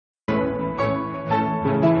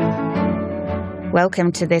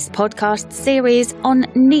Welcome to this podcast series on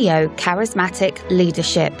Neocharismatic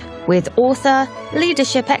Leadership with author,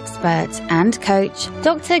 leadership expert and coach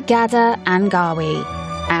Dr. Gada Angawi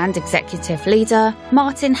and executive leader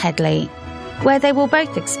Martin Headley, where they will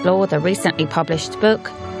both explore the recently published book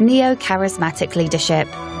Neocharismatic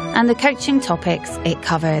Leadership and the coaching topics it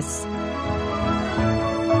covers.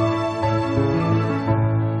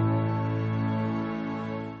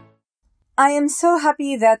 I am so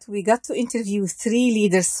happy that we got to interview 3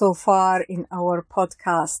 leaders so far in our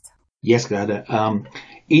podcast. Yes, Gada.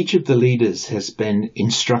 Each of the leaders has been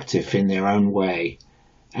instructive in their own way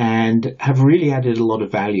and have really added a lot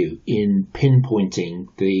of value in pinpointing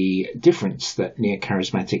the difference that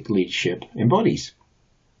Neocharismatic leadership embodies.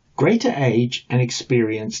 Greater age and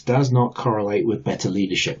experience does not correlate with better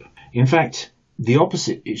leadership. In fact, the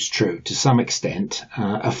opposite is true to some extent,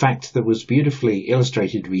 a fact that was beautifully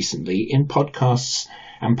illustrated recently in podcasts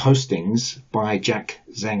and postings by Jack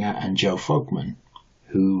Zenger and Joe Fogman,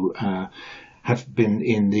 who have been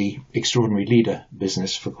in the extraordinary leader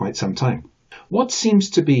business for quite some time. What seems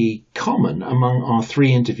to be common among our 3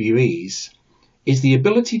 interviewees is the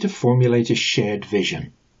ability to formulate a shared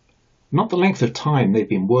vision, not the length of time they've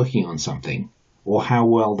been working on something or how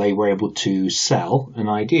well they were able to sell an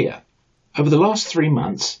idea. Over the last 3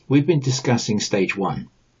 months, we've been discussing stage 1,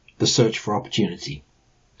 the search for opportunity,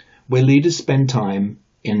 where leaders spend time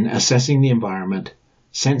in assessing the environment,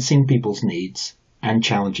 sensing people's needs, and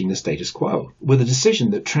challenging the status quo, with a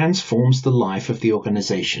decision that transforms the life of the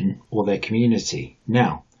organization or their community.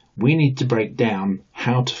 Now, we need to break down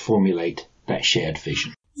how to formulate that shared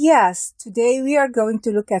vision. Yes, today we are going to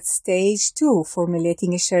look at stage 2,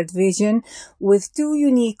 formulating a shared vision, with 2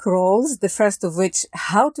 unique roles. The first of which,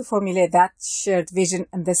 how to formulate that shared vision,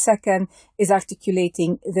 and the second is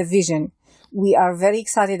articulating the vision. We are very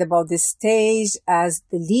excited about this stage as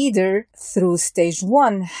the leader through stage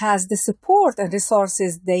 1 has the support and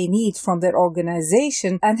resources they need from their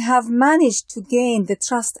organization and have managed to gain the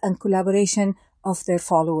trust and collaboration of their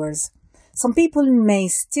followers. Some people may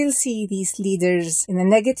still see these leaders in a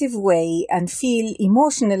negative way and feel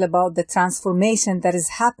emotional about the transformation that is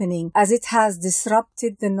happening as it has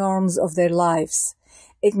disrupted the norms of their lives.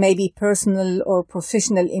 It may be personal or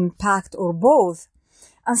professional impact or both,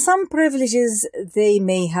 and some privileges they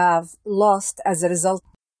may have lost as a result.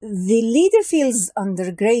 The leader feels under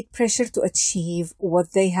great pressure to achieve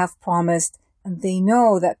what they have promised, and they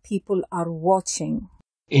know that people are watching.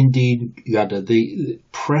 Indeed, Gada, the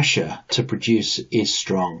pressure to produce is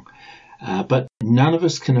strong, but none of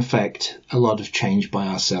us can affect a lot of change by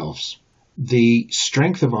ourselves. The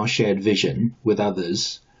strength of our shared vision with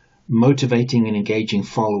others, motivating and engaging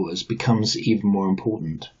followers, becomes even more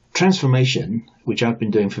important. Transformation, which I've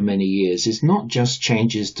been doing for many years, is not just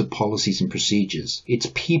changes to policies and procedures. It's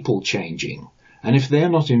people changing. And if they're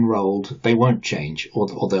not enrolled, they won't change,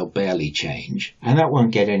 or they'll barely change. And that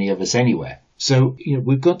won't get any of us anywhere. So,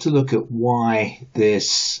 we've got to look at why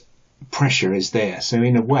this pressure is there. So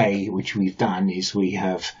in a way, which we've done is we've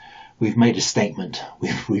made a statement.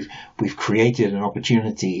 We've created an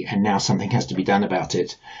opportunity, and now something has to be done about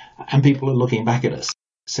it. And people are looking back at us.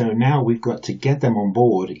 So now we've got to get them on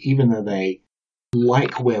board, even though they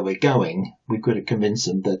like where we're going. We've got to convince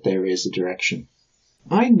them that there is a direction.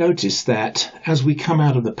 I noticed that as we come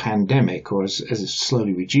out of the pandemic, or as it's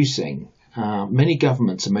slowly reducing, many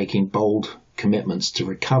governments are making bold commitments to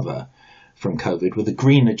recover from COVID with a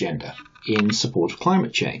green agenda in support of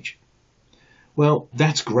climate change. Well,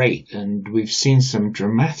 that's great, and we've seen some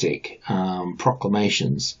dramatic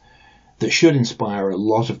proclamations that should inspire a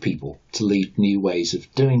lot of people to lead new ways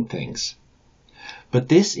of doing things. But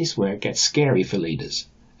this is where it gets scary for leaders,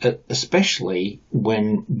 especially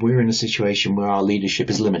when we're in a situation where our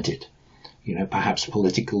leadership is limited. Perhaps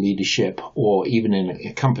political leadership, or even in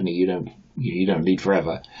a company you don't lead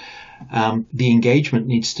forever. The engagement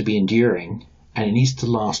needs to be enduring, and it needs to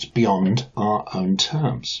last beyond our own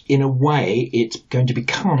terms. In a way, it's going to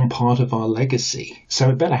become part of our legacy, so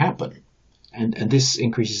it better happen. And this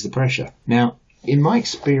increases the pressure. Now, in my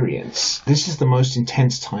experience, this is the most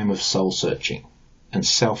intense time of soul searching and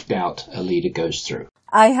self-doubt a leader goes through.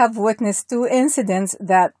 I have witnessed 2 incidents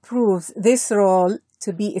that proves this role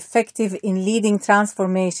to be effective in leading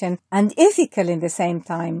transformation and ethical in the same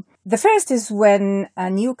time. The first is when a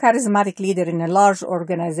new charismatic leader in a large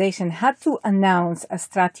organization had to announce a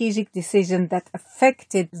strategic decision that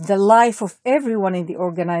affected the life of everyone in the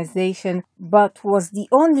organization, but was the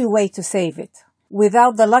only way to save it,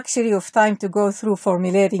 without the luxury of time to go through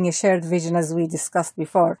formulating a shared vision as we discussed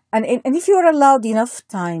before. And if you're allowed enough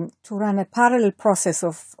time to run a parallel process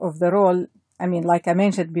of the role, like I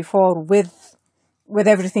mentioned before, with with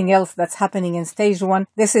everything else that's happening in stage 1,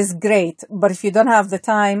 this is great. But if you don't have the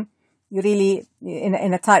time, you're really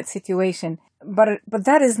in a tight situation. But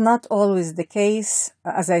that is not always the case.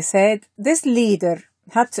 As I said, this leader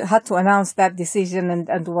had to announce that decision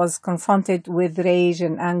and was confronted with rage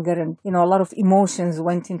and anger, and a lot of emotions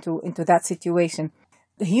went into that situation.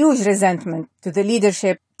 Huge resentment to the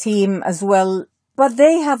leadership team as well. But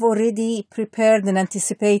they have already prepared and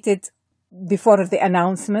anticipated before the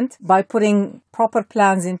announcement by putting proper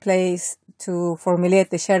plans in place to formulate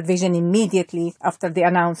the shared vision immediately after the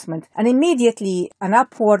announcement. And immediately an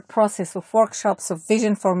upward process of workshops of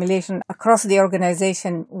vision formulation across the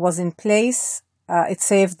organization was in place. It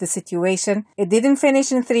saved the situation. It didn't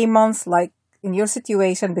finish in 3 months like in your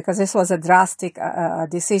situation, because this was a drastic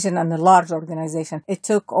decision and a large organization. It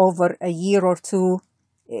took over a year or two.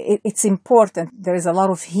 It's important. There is a lot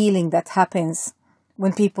of healing that happens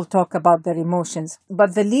when people talk about their emotions.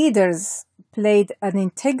 But the leaders played an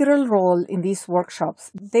integral role in these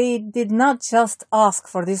workshops. They did not just ask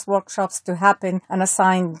for these workshops to happen and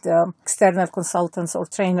assigned external consultants or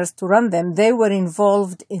trainers to run them. They were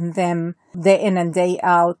involved in them day in and day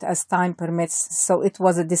out as time permits. So it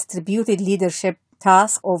was a distributed leadership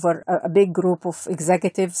task over a big group of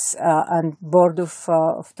executives and board of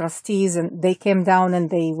trustees, and they came down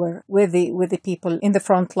and they were with the people in the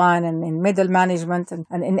front line and in middle management and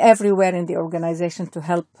in everywhere in the organization to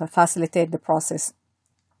help facilitate the process.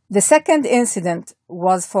 The second incident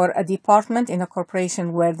was for a department in a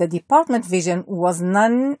corporation where the department vision was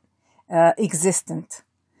non-existent.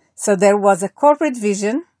 So there was a corporate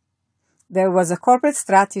vision, there was a corporate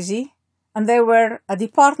strategy, and there were a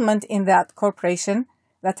department in that corporation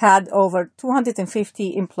that had over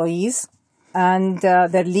 250 employees and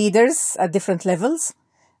their leaders at different levels,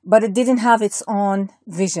 but it didn't have its own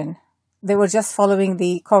vision. They were just following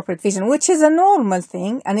the corporate vision, which is a normal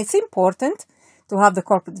thing, and it's important to have the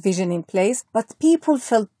corporate vision in place, but people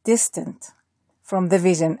felt distant from the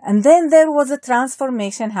vision. And then there was a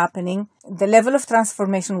transformation happening. The level of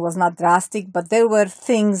transformation was not drastic, but there were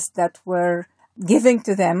things that were given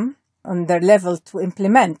to them on their level to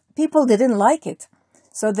implement. People didn't like it.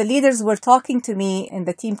 So the leaders were talking to me in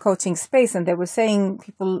the team coaching space, and they were saying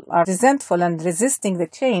people are resentful and resisting the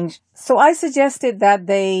change. So I suggested that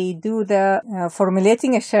they do the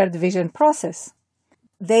formulating a shared vision process.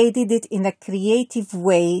 They did it in a creative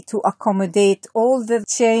way to accommodate all the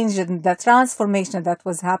change and the transformation that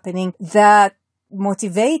was happening, that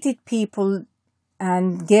motivated people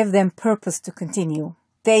and gave them purpose to continue.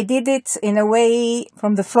 They did it in a way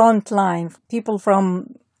from the front line, people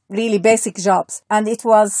from really basic jobs. And it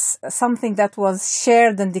was something that was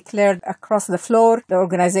shared and declared across the floor, the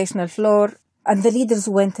organizational floor. And the leaders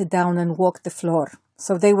went down and walked the floor.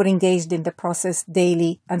 So they were engaged in the process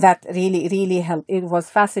daily. And that really, really helped. It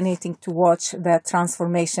was fascinating to watch the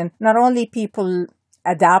transformation. Not only people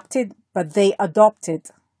adapted, but they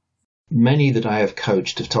adopted. Many that I have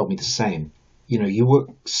coached have told me the same. You work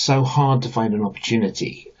so hard to find an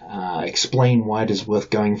opportunity, explain why it is worth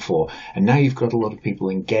going for, and now you've got a lot of people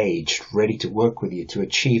engaged, ready to work with you to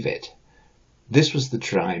achieve it. This was the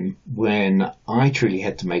time when I truly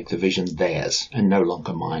had to make the vision theirs and no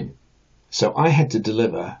longer mine. So I had to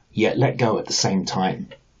deliver, yet let go at the same time.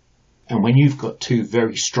 And when you've got two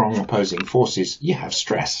very strong opposing forces, you have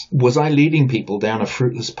stress. Was I leading people down a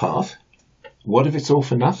fruitless path? What if it's all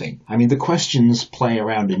for nothing? I mean, the questions play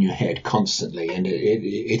around in your head constantly, and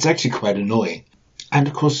it's actually quite annoying. And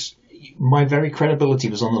of course, my very credibility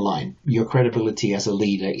was on the line. Your credibility as a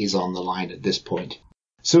leader is on the line at this point.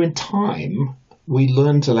 So in time, we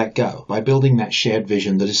learn to let go by building that shared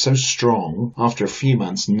vision that is so strong. After a few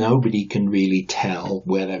months, nobody can really tell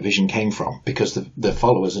where that vision came from because the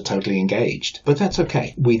followers are totally engaged. But that's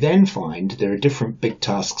okay. We then find there are different big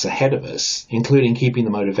tasks ahead of us, including keeping the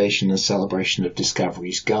motivation and celebration of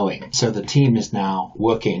discoveries going. So the team is now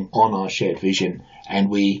working on our shared vision, and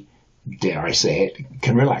we, dare I say it,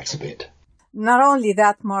 can relax a bit. Not only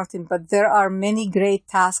that, Martin, but there are many great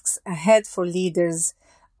tasks ahead for leaders.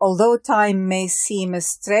 Although time may seem a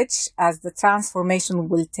stretch, as the transformation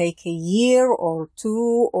will take a year or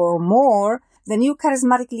two or more, the new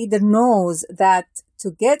charismatic leader knows that to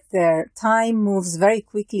get there, time moves very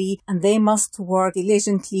quickly, and they must work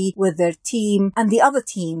diligently with their team and the other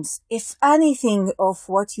teams if anything of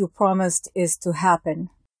what you promised is to happen.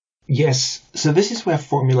 Yes, so this is where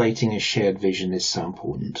formulating a shared vision is so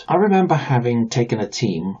important. I remember having taken a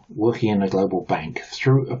team working in a global bank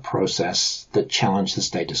through a process that challenged the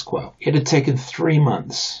status quo. It had taken 3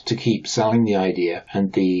 months to keep selling the idea,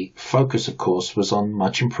 and the focus, of course, was on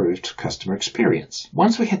much improved customer experience.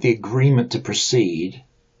 Once we had the agreement to proceed,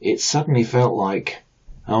 it suddenly felt like,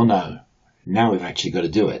 oh no, Now we've actually got to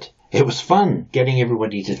do it. It was fun getting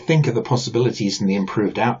everybody to think of the possibilities and the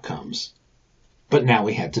improved outcomes. But now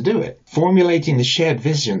we had to do it. Formulating the shared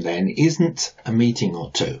vision then isn't a meeting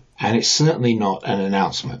or two, and it's certainly not an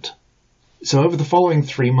announcement. So over the following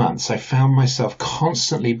 3 months, I found myself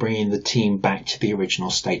constantly bringing the team back to the original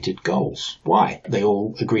stated goals. Why? They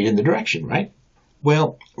all agreed in the direction, right?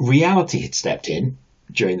 Well, reality had stepped in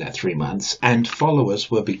during that 3 months, and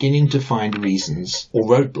followers were beginning to find reasons or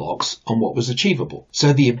roadblocks on what was achievable.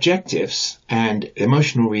 So the objectives and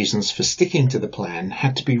emotional reasons for sticking to the plan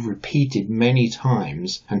had to be repeated many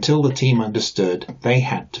times until the team understood they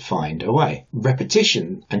had to find a way.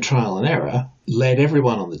 Repetition and trial and error led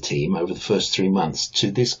everyone on the team over the first 3 months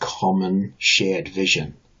to this common shared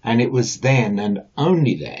vision. And it was then and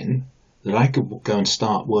only then that I could go and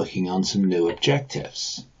start working on some new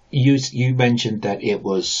objectives. You mentioned that it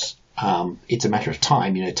was it's a matter of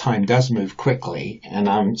time. Time does move quickly,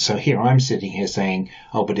 and so here I'm sitting here saying,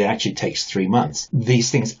 oh, but it actually takes 3 months.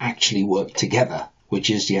 These things actually work together, which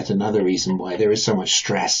is yet another reason why there is so much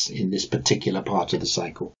stress in this particular part of the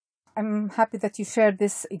cycle. I'm happy that you shared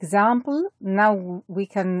this example. Now we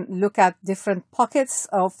can look at different pockets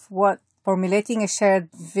of what formulating a shared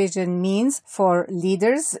vision means for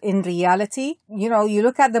leaders in reality. You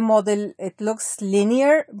look at the model, it looks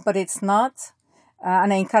linear, but it's not.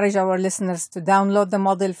 And I encourage our listeners to download the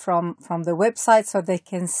model from the website so they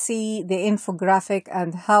can see the infographic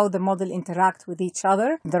and how the model interact with each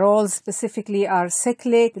other. The roles specifically are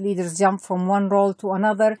cyclic. Leaders jump from one role to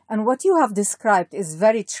another. And what you have described is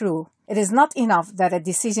very true. It is not enough that a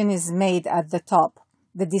decision is made at the top.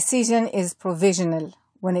 The decision is provisional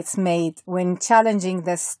when it's made. When challenging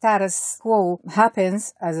the status quo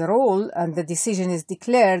happens as a role and the decision is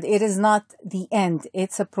declared, it is not the end.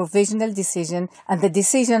 It's a provisional decision, and the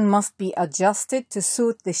decision must be adjusted to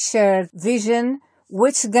suit the shared vision,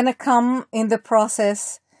 which is going to come in the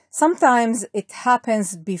process. Sometimes it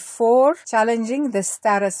happens before challenging the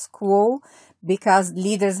status quo, because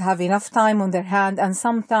leaders have enough time on their hand, and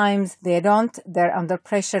sometimes they don't. They're under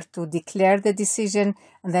pressure to declare the decision,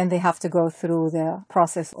 and then they have to go through the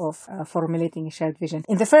process of formulating a shared vision.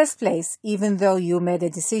 In the first place, even though you made a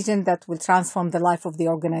decision that will transform the life of the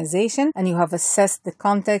organization, and you have assessed the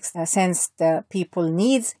context, sensed the people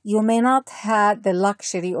needs, you may not have the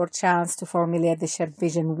luxury or chance to formulate the shared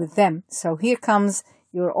vision with them. So here comes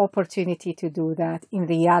your opportunity to do that in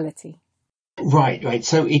reality. Right.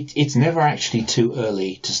 So it's never actually too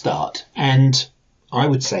early to start. And I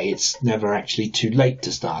would say it's never actually too late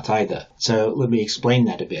to start either. So let me explain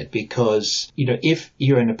that a bit, because, if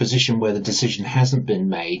you're in a position where the decision hasn't been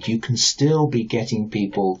made, you can still be getting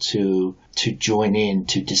people to join in,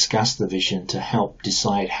 to discuss the vision, to help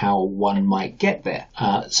decide how one might get there.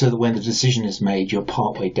 So that when the decision is made, you're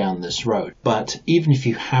partway down this road. But even if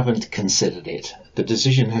you haven't considered it, the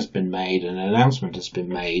decision has been made, an announcement has been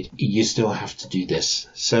made, you still have to do this.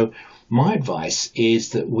 So my advice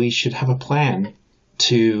is that we should have a plan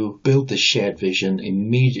to build this shared vision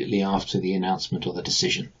immediately after the announcement or the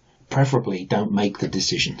decision. Preferably don't make the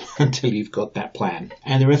decision until you've got that plan.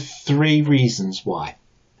 And there are 3 reasons why.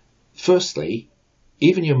 Firstly,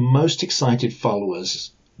 even your most excited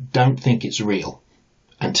followers don't think it's real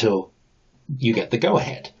until you get the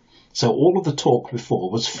go-ahead. So all of the talk before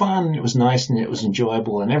was fun, it was nice, and it was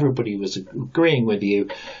enjoyable, and everybody was agreeing with you,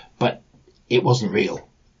 but it wasn't real.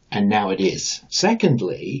 And now it is.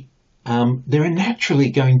 Secondly, there are naturally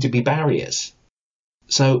going to be barriers.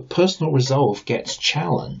 So personal resolve gets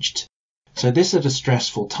challenged. So this at a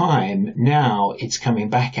stressful time, now it's coming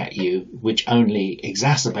back at you, which only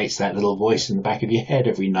exacerbates that little voice in the back of your head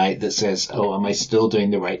every night that says, oh, am I still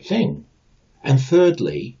doing the right thing? And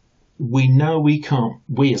thirdly, we know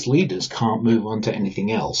we as leaders can't move on to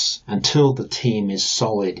anything else until the team is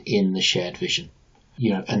solid in the shared vision.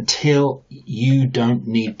 Until you don't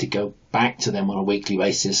need to go back to them on a weekly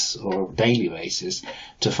basis or a daily basis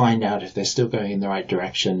to find out if they're still going in the right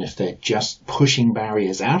direction, if they're just pushing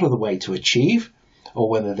barriers out of the way to achieve, or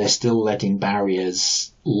whether they're still letting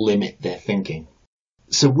barriers limit their thinking.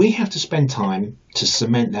 So we have to spend time to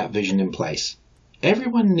cement that vision in place.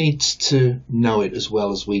 Everyone needs to know it as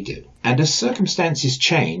well as we do. And as circumstances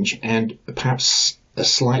change and perhaps a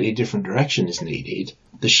slightly different direction is needed,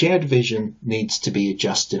 the shared vision needs to be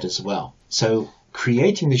adjusted as well. So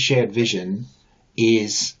creating the shared vision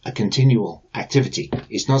is a continual activity.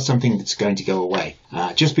 It's not something that's going to go away.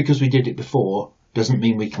 Just because we did it before doesn't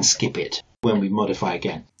mean we can skip it. when we modify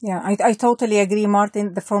again. Yeah, I totally agree,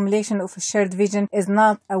 Martin. The formulation of a shared vision is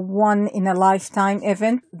not a one-in-a-lifetime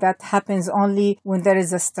event that happens only when there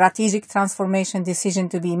is a strategic transformation decision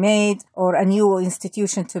to be made or a new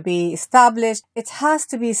institution to be established. It has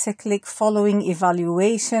to be cyclic, following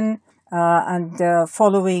evaluation and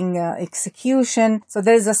following execution. So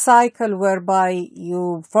there is a cycle whereby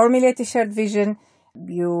you formulate a shared vision,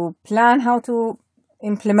 you plan how to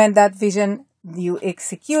implement that vision, you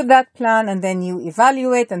execute that plan, and then you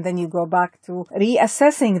evaluate, and then you go back to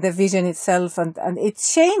reassessing the vision itself, and it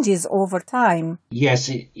changes over time. Yes,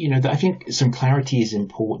 I think some clarity is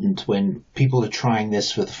important when people are trying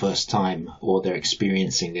this for the first time or they're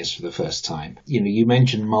experiencing this for the first time. You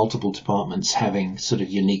mentioned multiple departments having sort of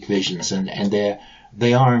unique visions, and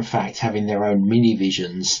they are in fact having their own mini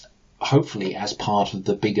visions, hopefully as part of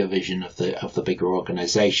the bigger vision of the bigger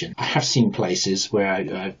organization. I have seen places where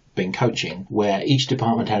I've been coaching where each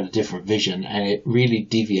department had a different vision, and it really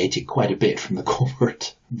deviated quite a bit from the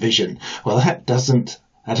corporate vision. Well, that doesn't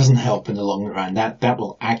help in the long run. That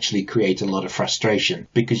will actually create a lot of frustration,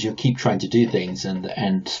 because you'll keep trying to do things and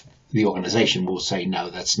the organization will say, no,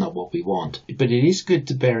 that's not what we want. But it is good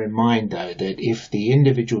to bear in mind, though, that if the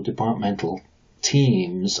individual departmental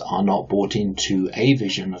teams are not bought into a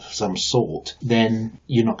vision of some sort, then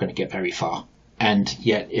you're not going to get very far. And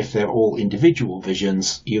yet, if they're all individual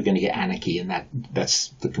visions, you're going to get anarchy, and that's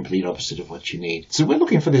the complete opposite of what you need. So we're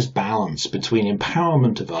looking for this balance between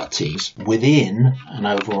empowerment of our teams within an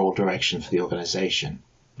overall direction for the organization.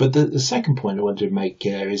 But the second point I wanted to make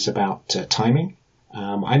is about timing.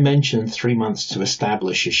 I mentioned 3 months to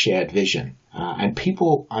establish a shared vision. And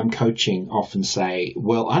people I'm coaching often say,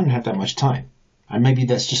 well, I don't have that much time. And maybe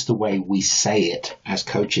that's just the way we say it as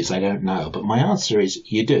coaches, I don't know. But my answer is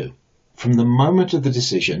you do. From the moment of the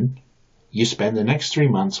decision, you spend the next 3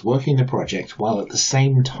 months working the project while at the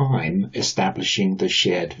same time establishing the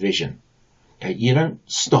shared vision. Okay, you don't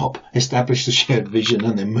stop, establish the shared vision,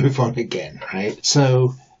 and then move on again, right?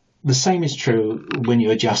 So the same is true when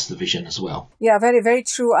you adjust the vision as well. Yeah, very, very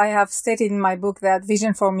true. I have stated in my book that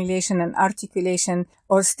vision formulation and articulation,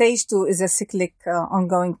 or stage 2, is a cyclic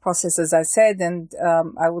ongoing process, as I said. And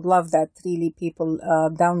I would love that really people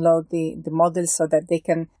download the model so that they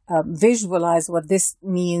can visualize what this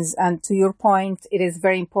means. And to your point, it is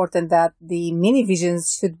very important that the mini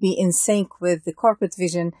visions should be in sync with the corporate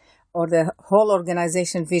vision or the whole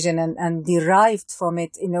organization vision, and derived from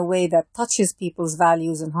it in a way that touches people's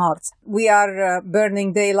values and hearts. We are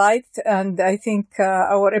burning daylight, and I think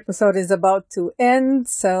our episode is about to end.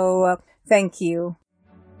 So thank you.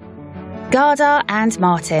 Garda and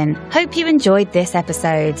Martin, hope you enjoyed this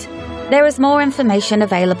episode. There is more information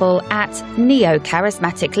available at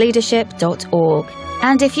neocharismaticleadership.org.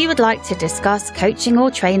 And if you would like to discuss coaching or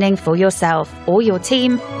training for yourself or your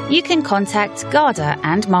team, you can contact Garda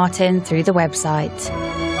and Martin through the website.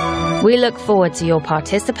 We look forward to your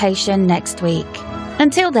participation next week.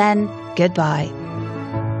 Until then, goodbye.